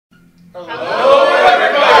Hello,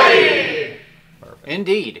 everybody!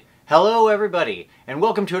 Indeed. Hello, everybody, and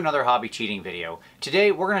welcome to another hobby cheating video.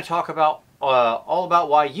 Today, we're going to talk about all about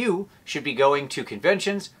why you should be going to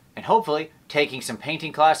conventions and hopefully taking some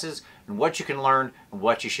painting classes and what you can learn and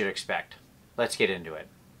what you should expect. Let's get into it.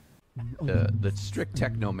 The strict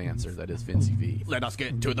technomancer that is Vincey V. Let us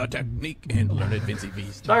get to the technique and learn it, Vincey V.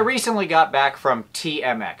 So I recently got back from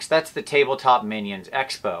TMX. That's the Tabletop Minions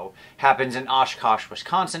Expo. Happens in Oshkosh,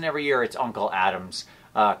 Wisconsin every year. It's Uncle Adam's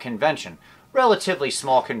convention. Relatively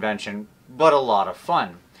small convention, but a lot of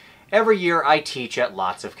fun. Every year I teach at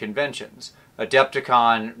lots of conventions.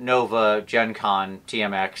 Adepticon, Nova, Gen Con,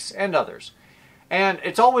 TMX, and others. And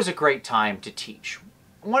it's always a great time to teach.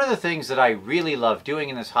 One of the things that I really love doing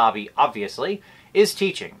in this hobby, obviously, is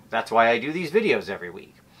teaching. That's why I do these videos every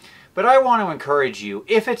week. But I want to encourage you,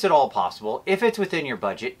 if it's at all possible, if it's within your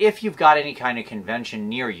budget, if you've got any kind of convention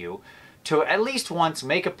near you, to at least once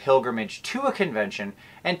make a pilgrimage to a convention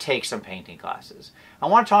and take some painting classes. I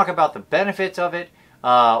want to talk about the benefits of it,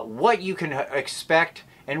 what you can expect,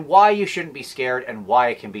 and why you shouldn't be scared and why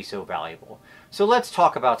it can be so valuable. So let's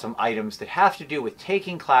talk about some items that have to do with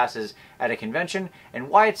taking classes at a convention and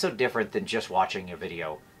why it's so different than just watching a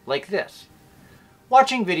video like this.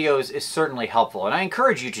 Watching videos is certainly helpful, and I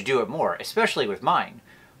encourage you to do it more, especially with mine.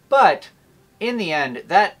 But in the end,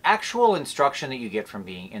 that actual instruction that you get from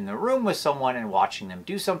being in the room with someone and watching them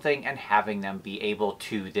do something and having them be able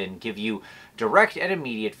to then give you direct and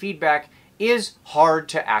immediate feedback is hard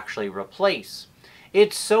to actually replace.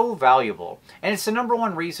 It's so valuable, and it's the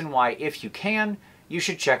 #1 reason why, if you can, you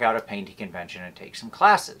should check out a painting convention and take some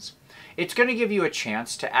classes. It's going to give you a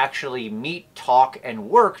chance to actually meet, talk, and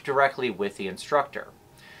work directly with the instructor.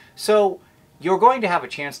 So you're going to have a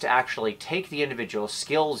chance to actually take the individual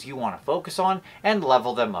skills you want to focus on and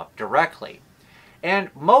level them up directly. And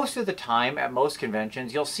most of the time at most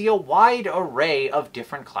conventions, you'll see a wide array of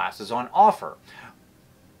different classes on offer.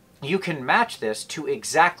 You can match this to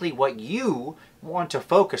exactly what you want to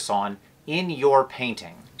focus on in your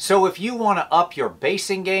painting. So if you want to up your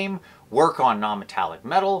basing game, work on non-metallic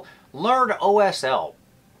metal, learn OSL,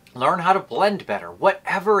 learn how to blend better,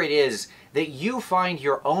 whatever it is that you find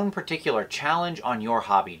your own particular challenge on your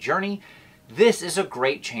hobby journey, this is a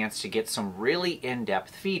great chance to get some really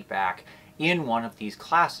in-depth feedback in one of these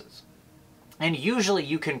classes. And usually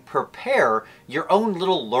you can prepare your own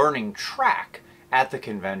little learning track at the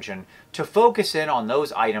convention to focus in on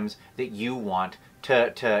those items that you want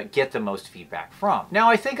to get the most feedback from. Now,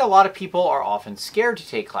 I think a lot of people are often scared to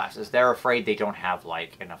take classes. They're afraid they don't have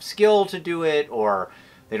enough skill to do it, or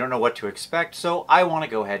they don't know what to expect, so I want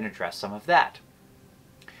to go ahead and address some of that.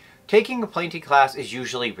 Taking a painting class is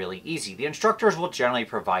usually really easy. The instructors will generally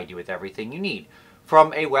provide you with everything you need,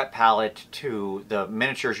 from a wet palette to the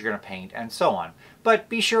miniatures you're going to paint and so on. But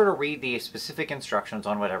be sure to read the specific instructions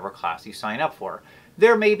on whatever class you sign up for.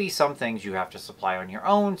 There may be some things you have to supply on your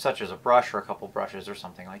own, such as a brush or a couple brushes or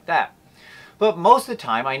something like that. But most of the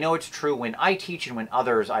time, I know it's true when I teach and when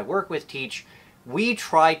others I work with teach, we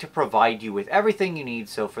try to provide you with everything you need.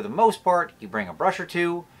 So for the most part, you bring a brush or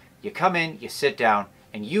two, you come in, you sit down,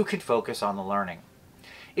 and you can focus on the learning.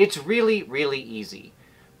 It's really, really easy.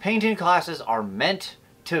 Painting classes are meant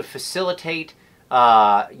to facilitate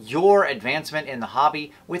your advancement in the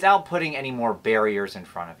hobby without putting any more barriers in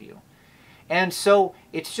front of you. And so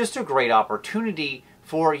it's just a great opportunity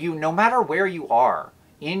for you, no matter where you are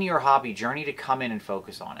in your hobby journey, to come in and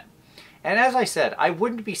focus on it. And as I said, I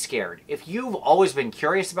wouldn't be scared. If you've always been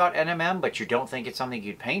curious about NMM, but you don't think it's something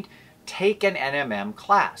you'd paint, take an NMM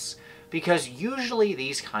class. Because usually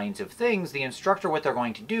these kinds of things, the instructor, what they're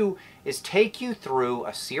going to do is take you through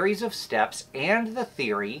a series of steps and the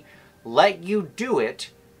theory, let you do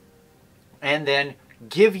it, and then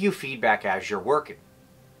give you feedback as you're working.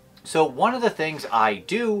 So one of the things I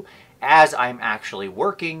do as I'm actually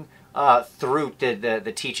working through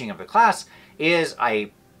the teaching of the class is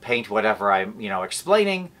I paint whatever I'm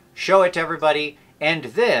explaining, show it to everybody, and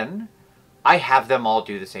then I have them all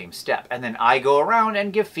do the same step. And then I go around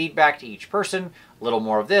and give feedback to each person. A little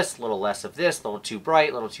more of this, a little less of this, a little too bright,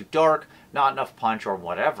 a little too dark, not enough punch, or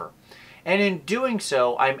whatever. And in doing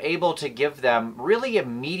so, I'm able to give them really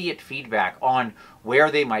immediate feedback on where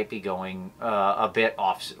they might be going a bit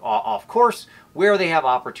off course, where they have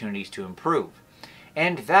opportunities to improve.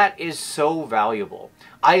 And that is so valuable.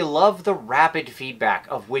 I love the rapid feedback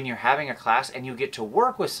of when you're having a class and you get to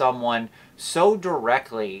work with someone so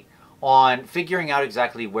directly on figuring out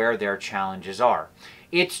exactly where their challenges are.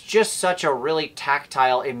 It's just such a really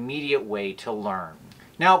tactile, immediate way to learn.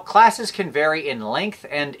 Now, classes can vary in length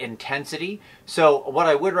and intensity, so what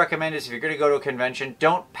I would recommend is if you're going to go to a convention,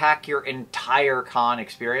 don't pack your entire con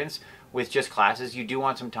experience with just classes. You do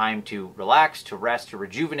want some time to relax, to rest, to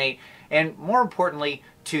rejuvenate, and more importantly,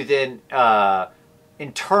 to then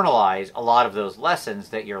internalize a lot of those lessons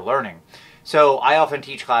that you're learning. So I often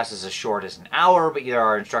teach classes as short as an hour, but there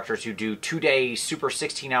are instructors who do 2-day super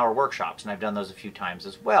 16-hour workshops, and I've done those a few times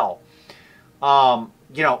as well.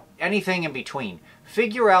 You know, anything in between.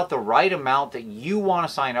 Figure out the right amount that you want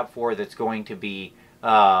to sign up for that's going to be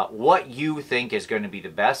what you think is going to be the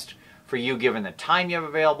best for you given the time you have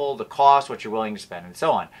available, the cost, what you're willing to spend, and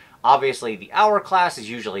so on. Obviously, the hour class is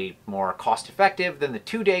usually more cost-effective than the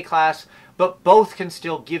 2-day class, but both can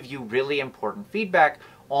still give you really important feedback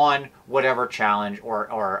on whatever challenge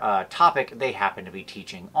or topic they happen to be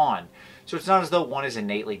teaching on. So it's not as though one is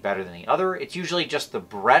innately better than the other. It's usually just the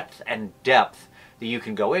breadth and depth that you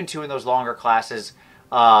can go into in those longer classes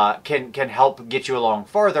can help get you along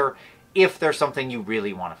farther if there's something you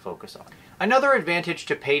really want to focus on. Another advantage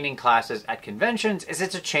to painting classes at conventions is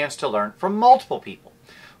it's a chance to learn from multiple people.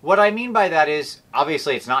 What I mean by that is,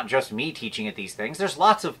 obviously it's not just me teaching at these things. There's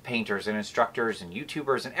lots of painters and instructors and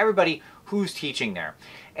YouTubers and everybody who's teaching there.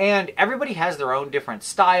 And everybody has their own different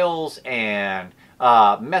styles and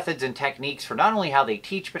methods and techniques for not only how they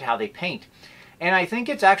teach, but how they paint. And I think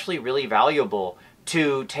it's actually really valuable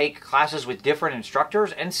to take classes with different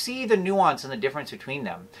instructors and see the nuance and the difference between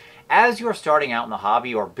them. As you're starting out in the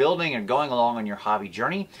hobby or building and going along on your hobby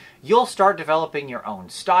journey, you'll start developing your own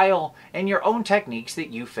style and your own techniques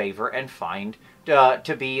that you favor and find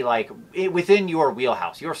to be like within your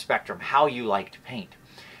wheelhouse, your spectrum, how you like to paint.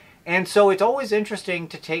 And so it's always interesting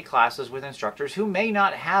to take classes with instructors who may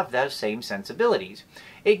not have those same sensibilities.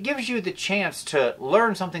 It gives you the chance to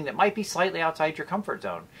learn something that might be slightly outside your comfort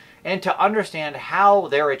zone and to understand how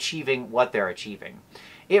they're achieving what they're achieving.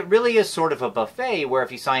 It really is sort of a buffet where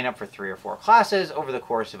if you sign up for 3 or 4 classes over the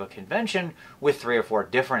course of a convention with 3 or 4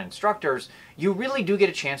 different instructors, you really do get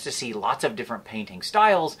a chance to see lots of different painting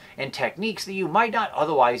styles and techniques that you might not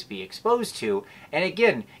otherwise be exposed to. And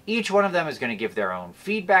again, each one of them is going to give their own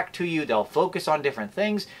feedback to you. They'll focus on different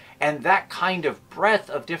things. And that kind of breadth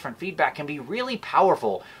of different feedback can be really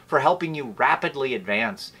powerful for helping you rapidly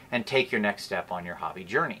advance and take your next step on your hobby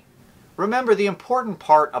journey. Remember, the important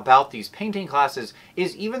part about these painting classes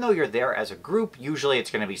is even though you're there as a group, usually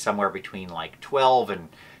it's going to be somewhere between like 12 and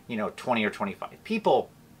 20 or 25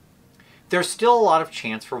 people, there's still a lot of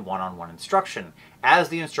chance for one-on-one instruction. As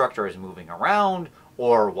the instructor is moving around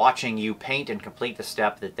or watching you paint and complete the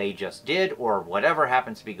step that they just did or whatever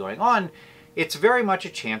happens to be going on, it's very much a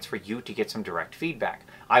chance for you to get some direct feedback.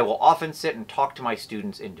 I will often sit and talk to my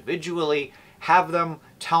students individually, have them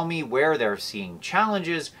tell me where they're seeing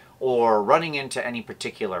challenges or running into any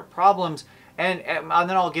particular problems, and then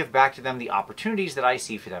I'll give back to them the opportunities that I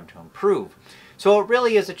see for them to improve. So it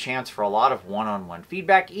really is a chance for a lot of one-on-one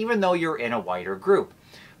feedback, even though you're in a wider group.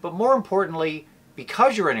 But more importantly,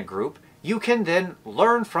 because you're in a group, you can then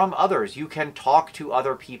learn from others. You can talk to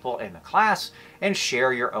other people in the class and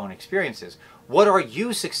share your own experiences. What are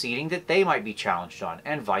you succeeding that they might be challenged on,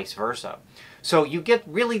 and vice versa. So you get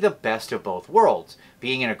really the best of both worlds,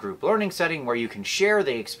 being in a group learning setting where you can share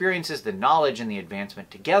the experiences, the knowledge, and the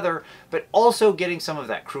advancement together, but also getting some of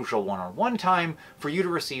that crucial one-on-one time for you to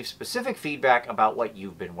receive specific feedback about what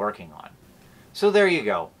you've been working on. So there you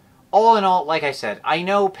go. All in all, like I said, I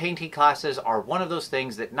know painting classes are one of those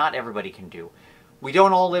things that not everybody can do. We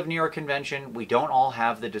don't all live near a convention. We don't all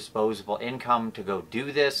have the disposable income to go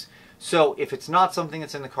do this. So if it's not something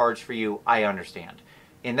that's in the cards for you, I understand.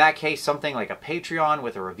 In that case, something like a Patreon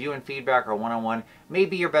with a review and feedback or one-on-one may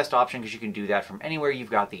be your best option because you can do that from anywhere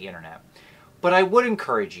you've got the internet. But I would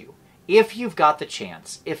encourage you, if you've got the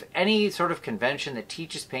chance, if any sort of convention that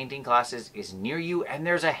teaches painting classes is near you, and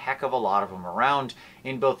there's a heck of a lot of them around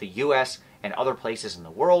in both the US and other places in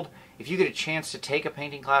the world, if you get a chance to take a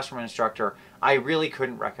painting class from an instructor, I really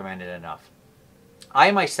couldn't recommend it enough.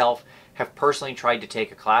 I myself have personally tried to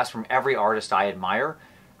take a class from every artist I admire,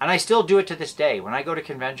 and I still do it to this day. When I go to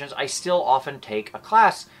conventions, I still often take a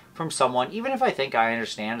class from someone, even if I think I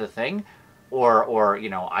understand the thing, or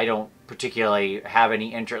I don't particularly have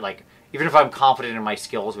any interest, like, even if I'm confident in my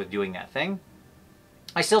skills with doing that thing,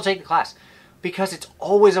 I still take the class. Because it's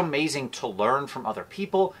always amazing to learn from other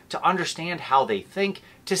people, to understand how they think,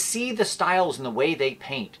 to see the styles and the way they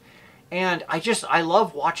paint. And I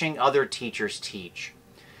love watching other teachers teach.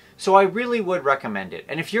 So I really would recommend it.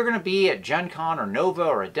 And if you're going to be at Gen Con or Nova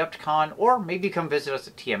or AdeptCon, or maybe come visit us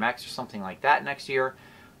at TMX or something like that next year,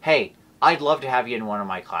 hey, I'd love to have you in one of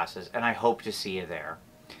my classes, and I hope to see you there.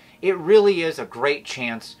 It really is a great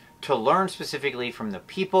chance to learn specifically from the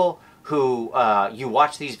people who you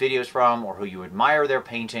watch these videos from or who you admire their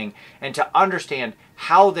painting, and to understand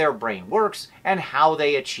how their brain works and how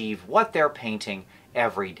they achieve what they're painting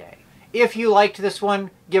every day. If you liked this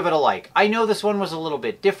one, give it a like. I know this one was a little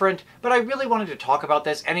bit different, but I really wanted to talk about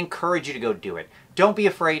this and encourage you to go do it. Don't be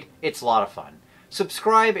afraid, it's a lot of fun.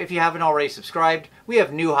 Subscribe if you haven't already subscribed. We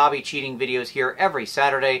have new hobby cheating videos here every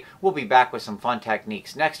Saturday. We'll be back with some fun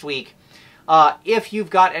techniques next week. If you've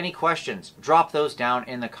got any questions, drop those down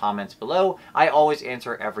in the comments below. I always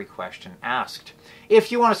answer every question asked.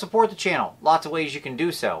 If you want to support the channel, lots of ways you can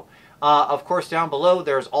do so. Of course, down below,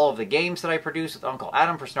 there's all of the games that I produce with Uncle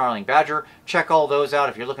Adam for Snarling Badger. Check all those out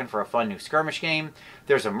if you're looking for a fun new skirmish game.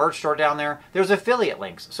 There's a merch store down there. There's affiliate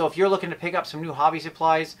links. So if you're looking to pick up some new hobby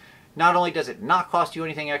supplies, not only does it not cost you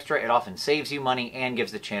anything extra, it often saves you money and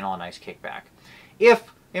gives the channel a nice kickback.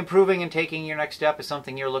 If improving and taking your next step is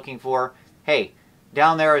something you're looking for, hey,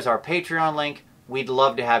 down there is our Patreon link. We'd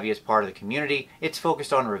love to have you as part of the community. It's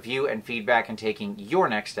focused on review and feedback and taking your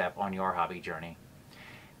next step on your hobby journey.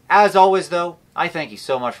 As always, though, I thank you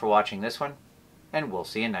so much for watching this one, and we'll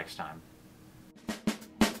see you next time.